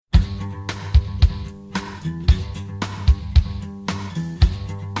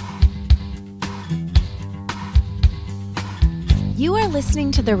You are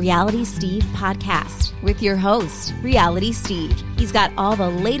listening to the Reality Steve podcast with your host, Reality Steve. He's got all the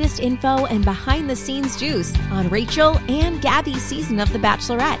latest info and behind-the-scenes juice on Rachel and Gabby's season of The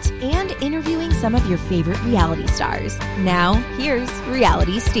Bachelorette and interviewing some of your favorite reality stars. Now, here's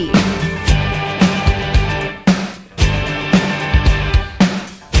Reality Steve.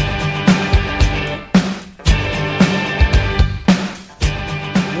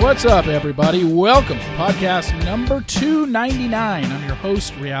 What's up, everybody? Welcome to podcast number 299. I'm your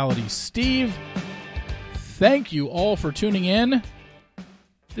host, Reality Steve. Thank you all for tuning in.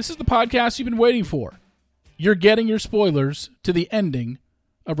 This is the podcast you've been waiting for. You're getting your spoilers to the ending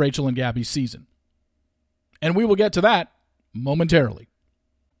of Rachel and Gabby's season. And we will get to that momentarily.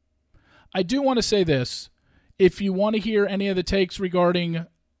 I do want to say this. If you want to hear any of the takes regarding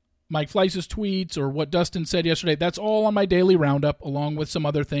Mike Fleiss's tweets or what Dustin said yesterday, that's all on my daily roundup, along with some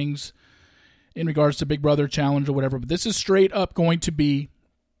other things in regards to Big Brother Challenge or whatever. But this is straight up going to be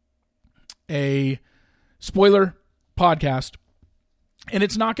a spoiler podcast, and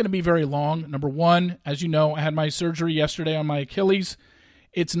it's not going to be very long. Number one, as you know, I had my surgery yesterday on my Achilles.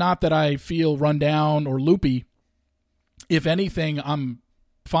 It's not that I feel run down or loopy. If anything, I'm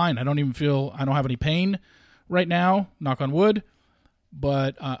fine. I don't have any pain right now, knock on wood.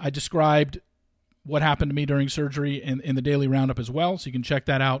 But I described what happened to me during surgery in the daily roundup as well, so you can check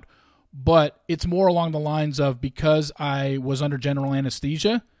that out. But it's more along the lines of, because I was under general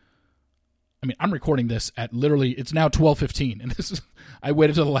anesthesia. I mean, I'm recording this at literally, it's now 12:15, and I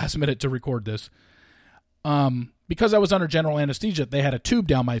waited till the last minute to record this. Because I was under general anesthesia, they had a tube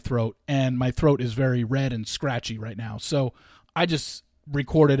down my throat, and my throat is very red and scratchy right now. So I just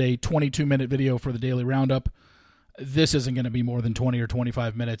recorded a 22-minute video for the daily roundup. This isn't going to be more than 20 or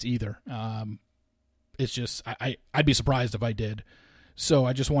 25 minutes either. It's just, I'd be surprised if I did. So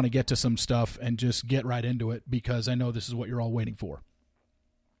I just want to get to some stuff and just get right into it, because I know this is what you're all waiting for.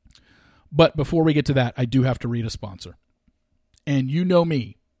 But before we get to that, I do have to read a sponsor. And you know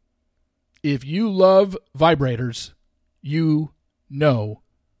me. If you love vibrators, you know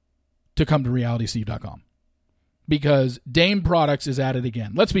to come to realitysteve.com. Because Dame Products is at it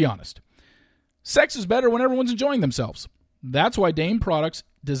again. Let's be honest. Sex is better when everyone's enjoying themselves. That's why Dame Products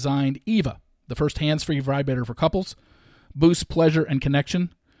designed Eva, the first hands-free vibrator for couples, boosts pleasure and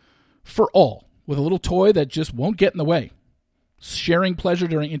connection for all, with a little toy that just won't get in the way. Sharing pleasure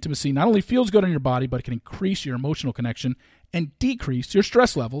during intimacy not only feels good on your body, but it can increase your emotional connection and decrease your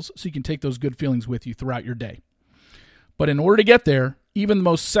stress levels, so you can take those good feelings with you throughout your day. But in order to get there, even the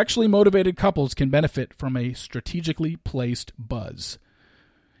most sexually motivated couples can benefit from a strategically placed buzz.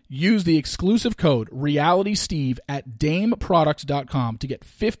 Use the exclusive code RealitySteve at DameProducts.com to get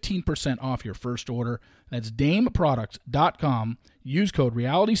 15% off your first order. That's DameProducts.com. Use code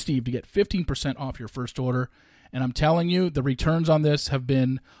RealitySteve to get 15% off your first order. And I'm telling you, the returns on this have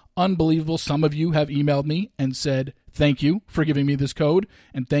been unbelievable. Some of you have emailed me and said, thank you for giving me this code,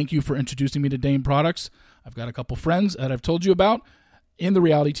 and thank you for introducing me to Dame Products. I've got a couple friends that I've told you about in the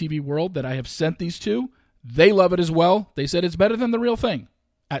reality TV world that I have sent these to. They love it as well. They said it's better than the real thing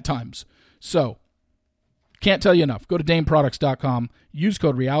at times. So, can't tell you enough. Go to DameProducts.com. Use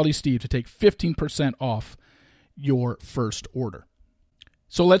code RealitySteve to take 15% off your first order.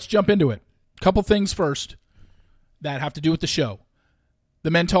 So let's jump into it. Couple things first that have to do with the show.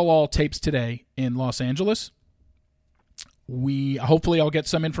 The Men Tell All tapes today in Los Angeles. Hopefully I'll get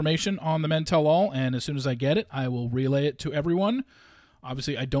some information on the Men Tell All, and as soon as I get it, I will relay it to everyone.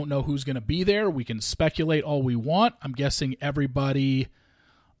 Obviously, I don't know who's going to be there. We can speculate all we want. I'm guessing everybody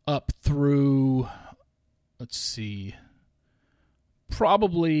up through, let's see,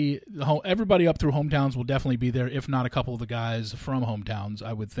 probably everybody up through Hometowns will definitely be there. If not, a couple of the guys from Hometowns,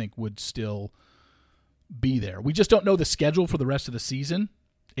 I would think, would still be there. We just don't know the schedule for the rest of the season.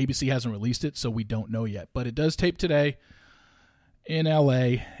 ABC hasn't released it, so we don't know yet. But it does tape today in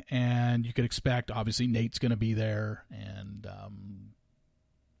LA, and you could expect, obviously, Nate's going to be there, and,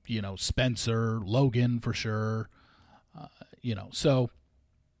 Spencer, Logan for sure, so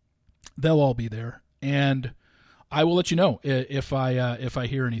they'll all be there, and I will let you know if I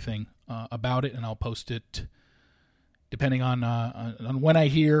hear anything about it, and I'll post it depending on when I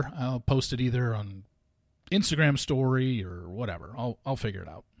hear. I'll post it either on Instagram story or whatever. I'll figure it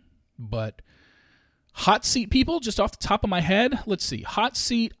out. But hot seat people, just off the top of my head, let's see. Hot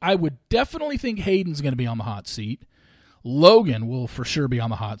seat, I would definitely think Hayden's going to be on the hot seat. Logan will for sure be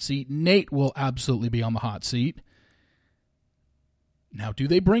on the hot seat. Nate will absolutely be on the hot seat. Now, do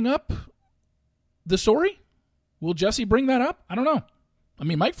they bring up the story? Will Jesse bring that up? I don't know. I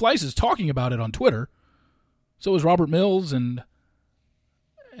mean, Mike Fleiss is talking about it on Twitter. So is Robert Mills, and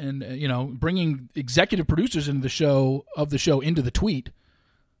and bringing executive producers into the show into the tweet.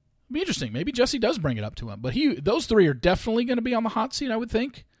 It'd be interesting. Maybe Jesse does bring it up to him, but those three are definitely going to be on the hot seat, I would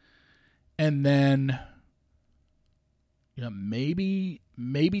think. And then, maybe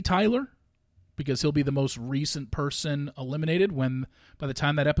Tyler, because he'll be the most recent person eliminated by the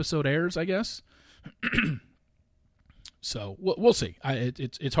time that episode airs, I guess. So we'll see.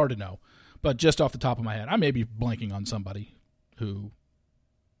 It's hard to know, but just off the top of my head, I may be blanking on somebody who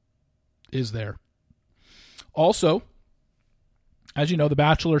is there. Also, as you know, The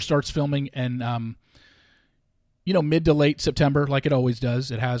Bachelor starts filming in mid to late September, like it always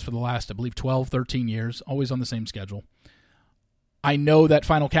does. It has for the last, I believe, 12, 13 years, always on the same schedule. I know that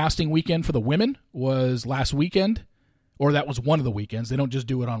final casting weekend for the women was last weekend, or that was one of the weekends. They don't just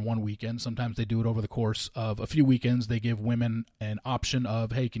do it on one weekend. Sometimes they do it over the course of a few weekends. They give women an option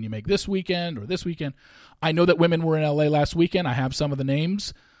of, hey, can you make this weekend or this weekend? I know that women were in LA last weekend. I have some of the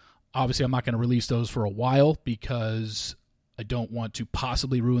names. Obviously, I'm not going to release those for a while because I don't want to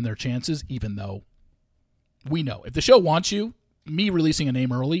possibly ruin their chances, even though we know. If the show wants you, me releasing a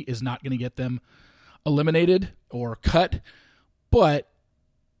name early is not going to get them eliminated or cut, but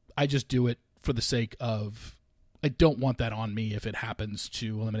I just do it for the sake of, I don't want that on me if it happens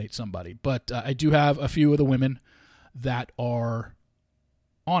to eliminate somebody. But I do have a few of the women that are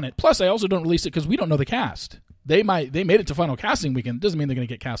on it. Plus, I also don't release it because we don't know the cast. They made it to final casting weekend. It doesn't mean they're going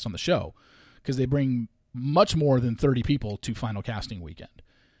to get cast on the show because they bring much more than 30 people to final casting weekend.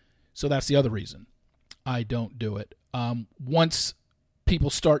 So that's the other reason I don't do it. Once people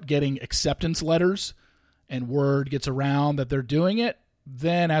start getting acceptance letters and word gets around that they're doing it,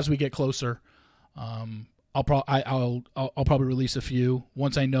 then as we get closer, I'll probably release a few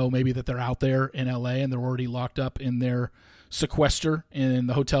once I know maybe that they're out there in LA and they're already locked up in their sequester in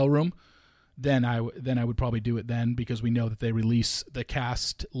the hotel room. Then I would probably do it then because we know that they release the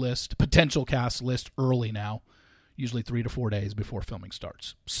potential cast list early now, usually 3 to 4 days before filming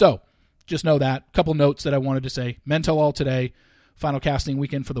starts. So just know that. Couple notes that I wanted to say. Men Tell All today. Final casting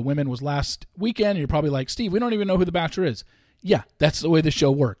weekend for the women was last weekend. And you're probably like, Steve, we don't even know who The Bachelor is. Yeah, that's the way the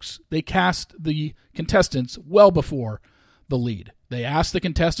show works. They cast the contestants well before the lead. They ask the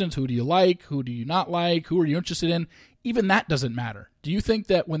contestants, who do you like? Who do you not like? Who are you interested in? Even that doesn't matter. Do you think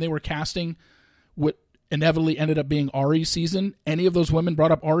that when they were casting what inevitably ended up being Ari's season, any of those women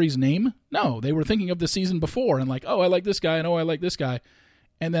brought up Ari's name? No, they were thinking of the season before and like, oh, I like this guy, and oh, I like this guy.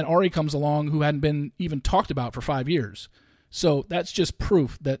 And then Ari comes along who hadn't been even talked about for 5 years. So that's just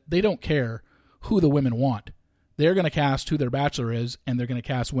proof that they don't care who the women want. They're going to cast who their bachelor is, and they're going to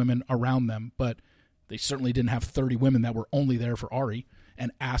cast women around them. But they certainly didn't have 30 women that were only there for Ari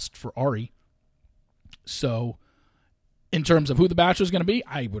and asked for Ari. So in terms of who the bachelor is going to be,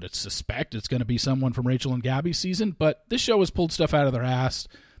 I would suspect it's going to be someone from Rachel and Gabby's season. But this show has pulled stuff out of their ass.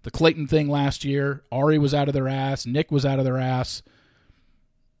 The Clayton thing last year, Ari was out of their ass. Nick was out of their ass.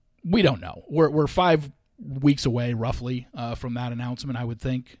 We don't know. We're 5 weeks away, roughly, from that announcement, I would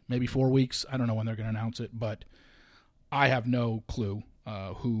think. Maybe 4 weeks. I don't know when they're going to announce it, but I have no clue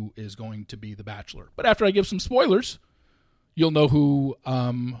who is going to be the Bachelor. But after I give some spoilers, you'll know who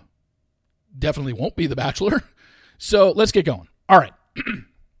definitely won't be the Bachelor. So let's get going. All right.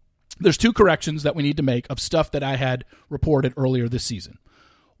 There's 2 corrections that we need to make of stuff that I had reported earlier this season.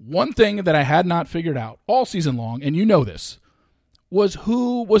 One thing that I had not figured out all season long, and you know this, was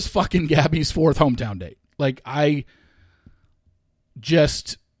who was fucking Gabby's 4th hometown date. Like, I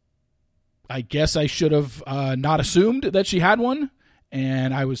guess I should have not assumed that she had one,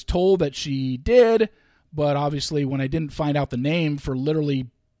 and I was told that she did, but obviously when I didn't find out the name for literally,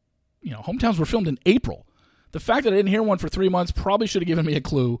 hometowns were filmed in April. The fact that I didn't hear one for 3 months probably should have given me a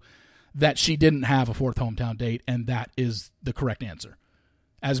clue that she didn't have a 4th hometown date, and that is the correct answer.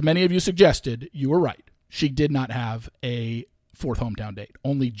 As many of you suggested, you were right. She did not have a 4th hometown date.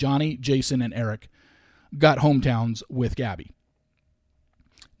 Only Johnny, Jason, and Eric got hometowns with Gabby.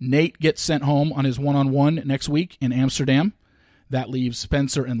 Nate gets sent home on his one-on-one next week in Amsterdam. That leaves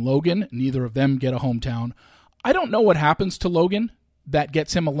Spencer and Logan. Neither of them get a hometown. I don't know what happens to Logan that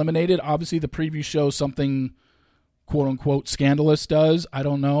gets him eliminated. Obviously, the preview shows something, quote-unquote, scandalous does. I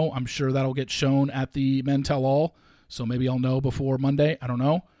don't know. I'm sure that'll get shown at the Men Tell All, so maybe I'll know before Monday. I don't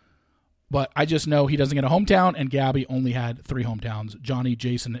know. But I just know he doesn't get a hometown, and Gabby only had 3 hometowns, Johnny,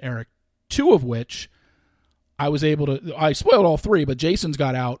 Jason, and Eric, 2 of which I spoiled all 3, but Jason's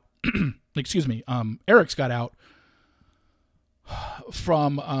got out, Eric's got out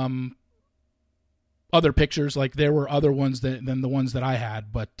from other pictures. Like, there were other ones than the ones that I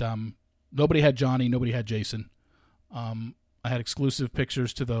had, but nobody had Johnny, nobody had Jason. I had exclusive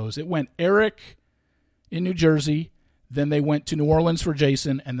pictures to those. It went Eric in New Jersey, Then they went to New Orleans for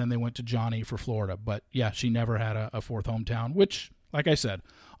Jason, and then they went to Johnny for Florida. But, yeah, she never had a fourth hometown, which, like I said,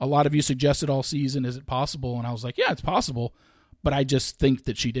 a lot of you suggested all season, is it possible? And I was like, yeah, it's possible, but I just think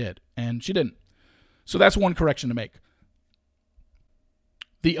that she did, and she didn't. So that's one correction to make.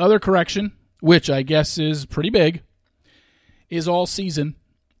 The other correction, which I guess is pretty big, is all season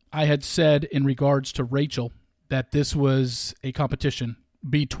I had said in regards to Rachel that this was a competition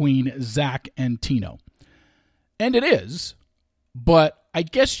between Zach and Tino. And it is, but I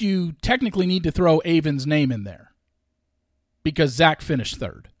guess you technically need to throw Aven's name in there because Zach finished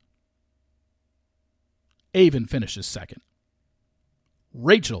third. Aven finishes second.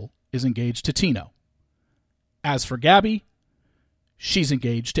 Rachel is engaged to Tino. As for Gabby, she's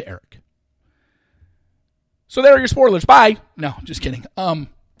engaged to Eric. So there are your spoilers. Bye. No, just kidding.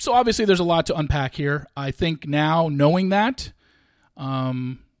 So obviously there's a lot to unpack here. I think now knowing that,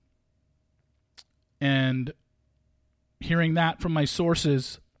 and hearing that from my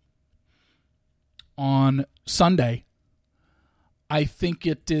sources on Sunday, I think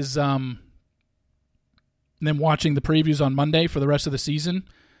it is, then watching the previews on Monday for the rest of the season,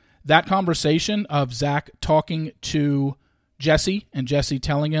 that conversation of Zach talking to Jesse and Jesse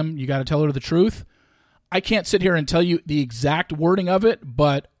telling him, you got to tell her the truth. I can't sit here and tell you the exact wording of it,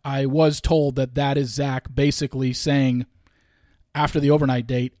 but I was told that that is Zach basically saying after the overnight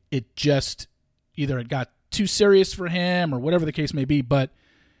date, it just either it got too serious for him or whatever the case may be, but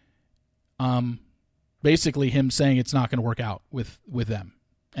basically him saying it's not going to work out with them.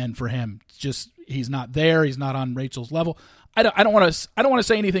 And for him, just he's not there, he's not on Rachel's level. I don't want to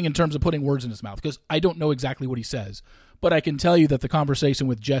say anything in terms of putting words in his mouth because I don't know exactly what he says, but I can tell you that the conversation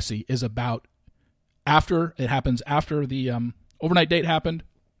with Jesse is about after the overnight date happened,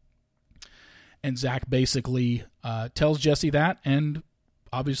 and Zach basically tells Jesse that, and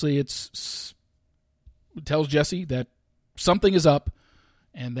obviously tells Jesse that something is up,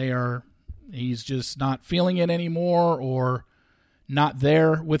 and he's just not feeling it anymore, or not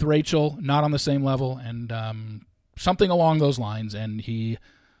there with Rachel, not on the same level, and something along those lines, and he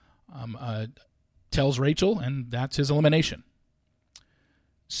tells Rachel, and that's his elimination.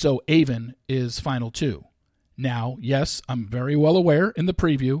 So Aven is final two. Now, yes, I'm very well aware in the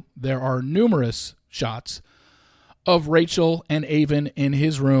preview there are numerous shots of Rachel and Aven in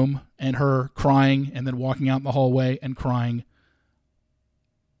his room and her crying and then walking out in the hallway and crying.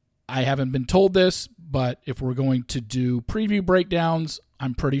 I haven't been told this, but if we're going to do preview breakdowns,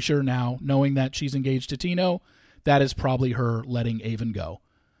 I'm pretty sure now, knowing that she's engaged to Tino, that is probably her letting Aven go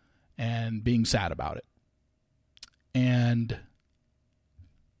and being sad about it. And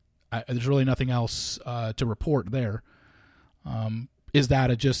there's really nothing else to report there. Is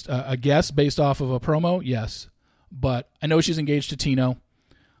that just a guess based off of a promo? Yes. But I know she's engaged to Tino.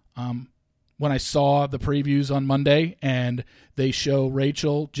 When I saw the previews on Monday and they show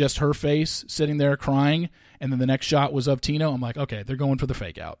Rachel, just her face, sitting there crying, and then the next shot was of Tino, I'm like, okay, they're going for the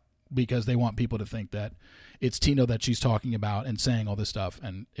fake out because they want people to think that it's Tino that she's talking about and saying all this stuff,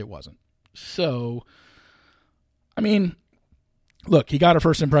 and it wasn't. So, I mean, look, he got her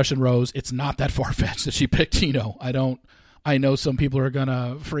first impression rose. It's not that far-fetched that she picked Tino. I know some people are going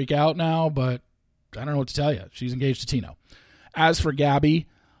to freak out now, but I don't know what to tell you. She's engaged to Tino. As for Gabby,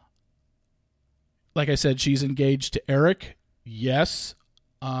 like I said, she's engaged to Eric. Yes.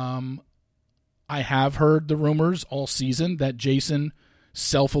 I have heard the rumors all season that Jason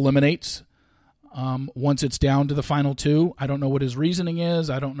self-eliminates once it's down to the final two. I don't know what his reasoning is.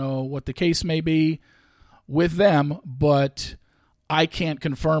 I don't know what the case may be with them, but I can't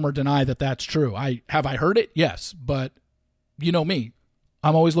confirm or deny that that's true. Have I heard it? Yes, but you know me.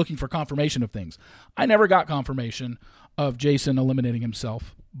 I'm always looking for confirmation of things. I never got confirmation of Jason eliminating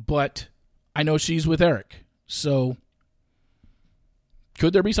himself, but I know she's with Eric. So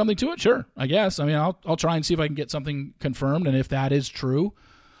could there be something to it? Sure, I guess. I mean, I'll try and see if I can get something confirmed, and if that is true,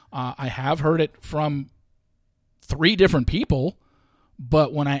 I have heard it from 3 different people,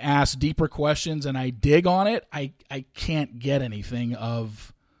 but when I ask deeper questions and I dig on it, I can't get anything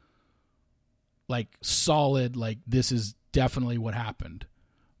of like solid, like this is definitely what happened.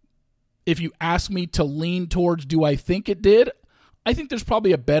 If you ask me to lean towards do I think it did, I think there's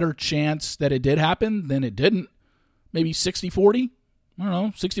probably a better chance that it did happen than it didn't. Maybe 60-40, I don't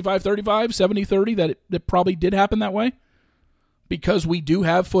know, 65-35, 70-30, that it probably did happen that way. Because we do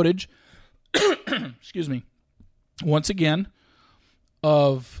have footage, excuse me, once again,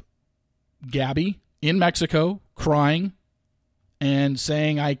 of Gabby in Mexico crying and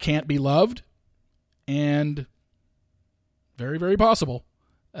saying, I can't be loved. And very, very possible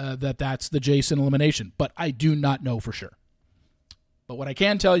that that's the Jason elimination. But I do not know for sure. But what I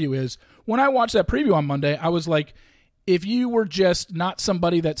can tell you is when I watched that preview on Monday, I was like, if you were just not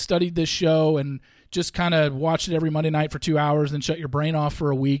somebody that studied this show and just kind of watched it every Monday night for 2 hours and shut your brain off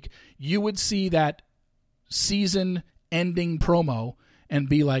for a week, you would see that season-ending promo and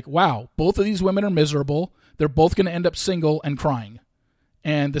be like, wow, both of these women are miserable. They're both going to end up single and crying.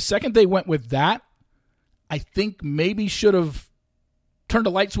 And the second they went with that, I think maybe should have turned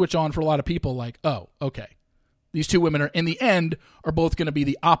a light switch on for a lot of people, like, oh, okay. These two women are, in the end, are both going to be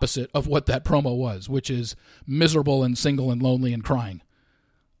the opposite of what that promo was, which is miserable and single and lonely and crying.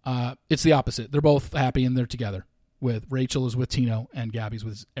 It's the opposite. They're both happy and they're together. With Rachel is with Tino and Gabby's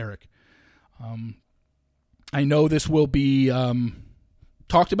with Eric. I know this will be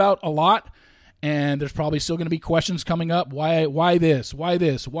talked about a lot, and there's probably still going to be questions coming up. Why this? Why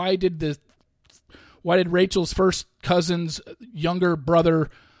this? Why did Rachel's first cousin's younger brother,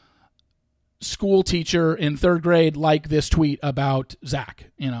 school teacher in third grade, like this tweet about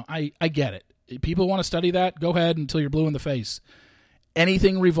Zach? I get it. People want to study that. Go ahead until you're blue in the face.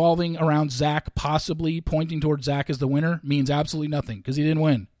 Anything revolving around Zach possibly pointing towards Zach as the winner means absolutely nothing because he didn't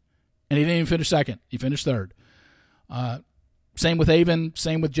win. And he didn't even finish second. He finished third. Same with Avon.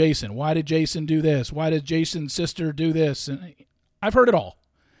 Same with Jason. Why did Jason do this? Why did Jason's sister do this? And I've heard it all.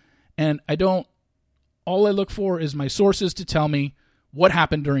 And all I look for is my sources to tell me what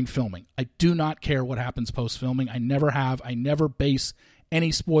happened during filming. I do not care what happens post-filming. I never have. I never base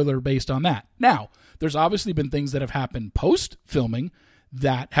any spoiler based on that. Now, there's obviously been things that have happened post-filming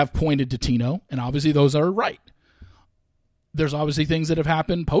that have pointed to Tino, and obviously those are right. There's obviously things that have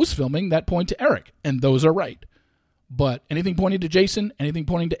happened post-filming that point to Eric, and those are right. But anything pointing to Jason, anything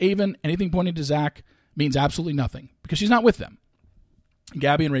pointing to Avon, anything pointing to Zach means absolutely nothing because she's not with them.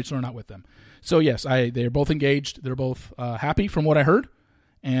 Gabby and Rachel are not with them. So yes, they're both engaged. They're both happy from what I heard,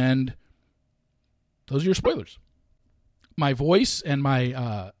 and those are your spoilers. My voice and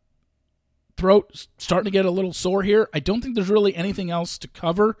my throat starting to get a little sore here. I don't think there's really anything else to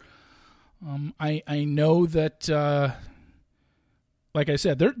cover. I know that, like I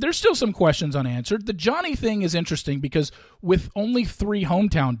said, there's still some questions unanswered. The Johnny thing is interesting because with only 3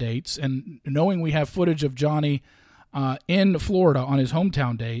 hometown dates and knowing we have footage of Johnny in Florida on his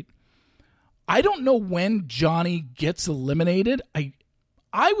hometown date, I don't know when Johnny gets eliminated.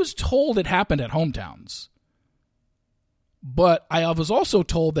 I was told it happened at hometowns. But I was also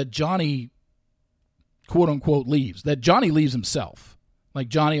told that Johnny, quote-unquote, leaves. That Johnny leaves himself. Like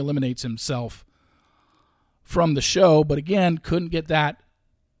Johnny eliminates himself from the show. But again, couldn't get that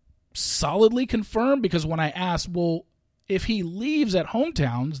solidly confirmed because when I asked, well, if he leaves at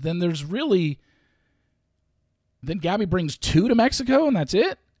hometowns, then then Gabby brings 2 to Mexico and that's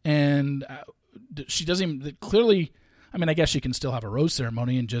it? And she doesn't even, clearly, I mean, I guess she can still have a rose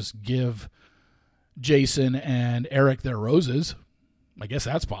ceremony and just give Jason and Eric their roses. I guess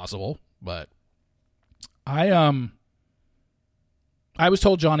that's possible, but I was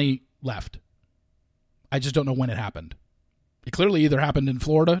told Johnny left. I just don't know when it happened. It clearly either happened in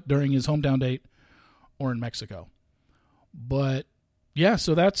Florida during his hometown date or in Mexico. But yeah,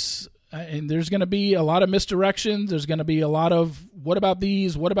 so that's, and there's going to be a lot of misdirections. There's going to be a lot of, what about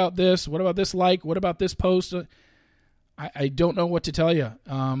these? What about this? What about this like? What about this post? I don't know what to tell you.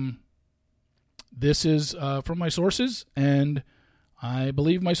 This is from my sources, and I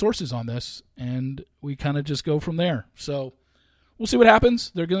believe my sources on this, and we kind of just go from there. So we'll see what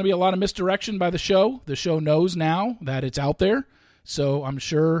happens. There's going to be a lot of misdirection by the show. The show knows now that it's out there, so I'm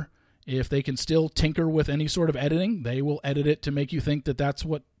sure if they can still tinker with any sort of editing, they will edit it to make you think that that's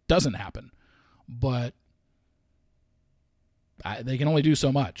what doesn't happen. But they can only do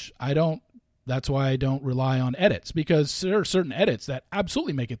so much. That's why I don't rely on edits, because there are certain edits that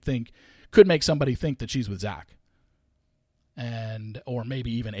absolutely could make somebody think that she's with Zach. Or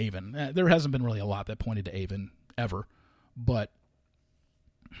maybe even Avon. There hasn't been really a lot that pointed to Avon ever. But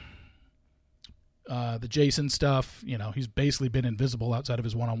the Jason stuff, he's basically been invisible outside of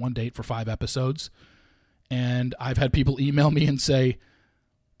his one-on-one date for 5 episodes. And I've had people email me and say,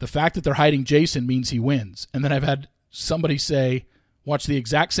 the fact that they're hiding Jason means he wins. And then I've had somebody say, watch the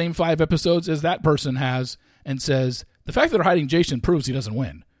exact same 5 episodes as that person has, and says, the fact that they're hiding Jason proves he doesn't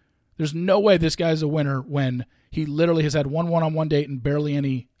win. There's no way this guy's a winner when he literally has had one-on-one date and barely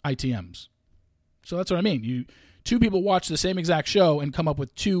any ITMs. So that's what I mean. 2 people watch the same exact show and come up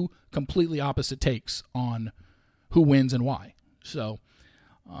with 2 completely opposite takes on who wins and why. So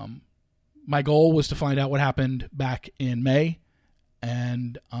my goal was to find out what happened back in May,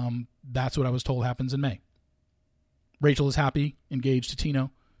 and that's what I was told happens in May. Rachel is happy, engaged to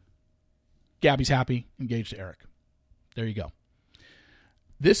Tino. Gabby's happy, engaged to Eric. There you go.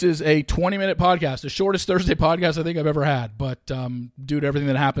 This is a 20-minute podcast, the shortest Thursday podcast I think I've ever had. But due to everything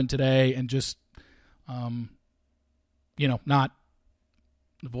that happened today and just not,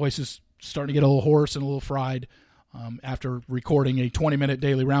 the voice is starting to get a little hoarse and a little fried after recording a 20-minute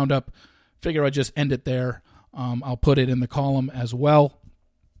daily roundup. Figure I'd just end it there. I'll put it in the column as well.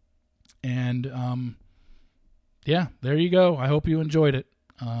 And, there you go. I hope you enjoyed it.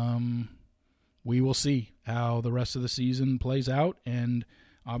 We will see how the rest of the season plays out. And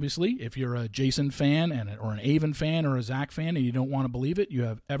obviously, if you're a Jason fan or an Avon fan or a Zach fan and you don't want to believe it, you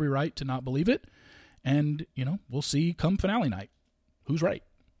have every right to not believe it. And, we'll see come finale night who's right.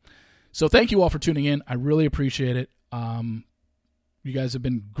 So thank you all for tuning in. I really appreciate it. You guys have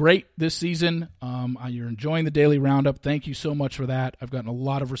been great this season. You're enjoying the daily roundup. Thank you so much for that. I've gotten a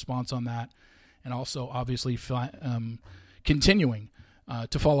lot of response on that. And also, obviously, continuing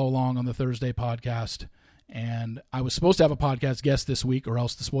to follow along on the Thursday podcast. And I was supposed to have a podcast guest this week, or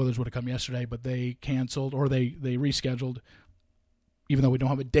else the spoilers would have come yesterday, but they canceled, or they rescheduled, even though we don't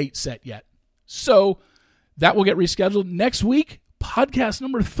have a date set yet. So that will get rescheduled next week. Podcast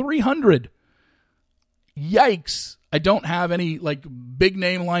number 300. Yikes. I don't have any big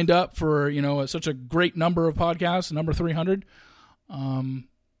name lined up for, such a great number of podcasts, number 300.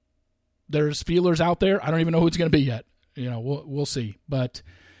 There's feelers out there. I don't even know who it's going to be yet. We'll see. But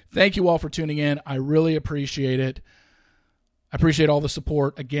thank you all for tuning in. I really appreciate it. I appreciate all the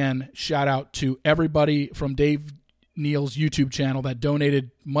support. Again, shout out to everybody from Dave Neal's YouTube channel that donated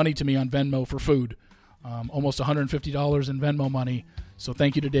money to me on Venmo for food. Almost $150 in Venmo money. So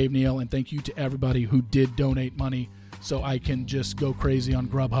thank you to Dave Neal, and thank you to everybody who did donate money so I can just go crazy on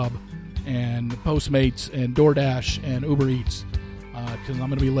Grubhub and Postmates and DoorDash and Uber Eats, because I'm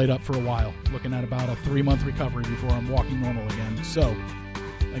going to be laid up for a while, looking at about a 3-month recovery before I'm walking normal again. So,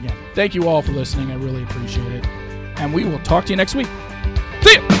 again, thank you all for listening. I really appreciate it. And we will talk to you next week.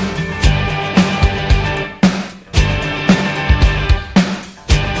 See ya!